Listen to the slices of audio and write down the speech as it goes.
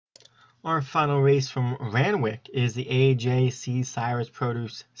Our final race from Randwick is the AJC Cyrus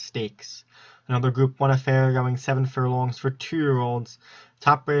Produce Stakes. Another Group 1 affair going 7 furlongs for 2-year-olds.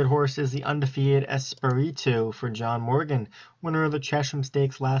 Top-rated horse is the undefeated Espiritu for John Morgan, winner of the Chesham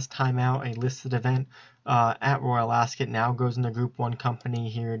Stakes last time out, a listed event at Royal Ascot, now goes into Group 1 company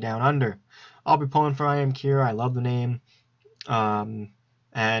here down under. I'll be pulling for I Am Kira. I love the name. And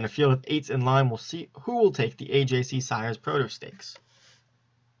a field of 8s in line. We'll see who will take the AJC Cyrus Produce Stakes.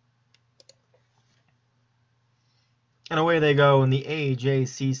 And away they go in the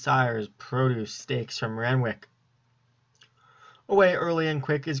AJC Cyrus Produce Stakes from Randwick. Away early and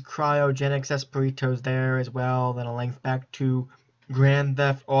quick is Cryogenics. Espirito's there as well. Then a length back to Grand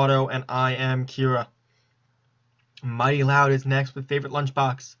Theft Auto and I Am Kira. Mighty Loud is next with Favorite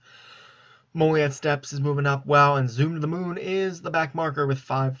Lunchbox. Moliet Steps is moving up well, and Zoom to the Moon is the back marker with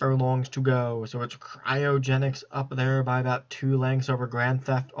 5 furlongs to go. So it's Cryogenics up there by about 2 lengths over Grand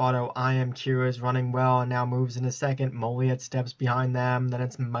Theft Auto. I Am Kira is running well and now moves into second. Moliet Steps behind them. Then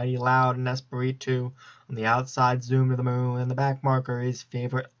it's Mighty Loud and Espiritu. On the outside, Zoom to the Moon, and the back marker is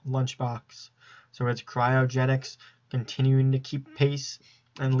Favorite Lunchbox. So it's Cryogenics continuing to keep pace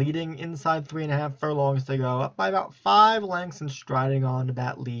and leading inside 3.5 furlongs to go, up by about 5 lengths and striding on to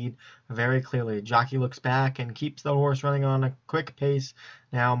that lead very clearly. Jockey looks back and keeps the horse running on a quick pace.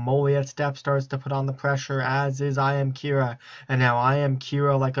 Now Moliet Step starts to put on the pressure, as is I Am Kira. And now I Am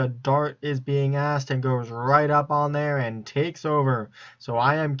Kira, like a dart, is being asked and goes right up on there and takes over. So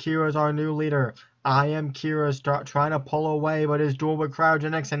I Am Kira is our new leader. I Am Kira trying to pull away, but is duel with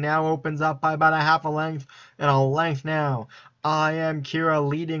Cryogenics and now opens up by about a half a length and a length now. I Am Kira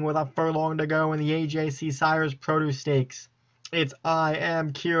leading with a furlong to go in the AJC Cyrus Produce Stakes. It's I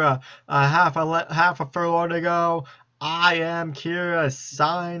Am Kira, half a furlong to go. I Am Kira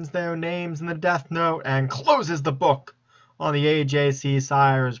signs their names in the death note and closes the book on the AJC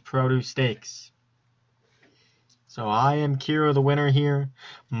Cyrus Produce Stakes. So I Am Kira the winner here.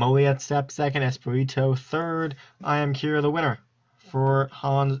 Moliet Step second, Espirito third. I Am Kira the winner for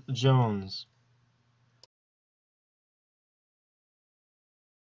Hans Jones.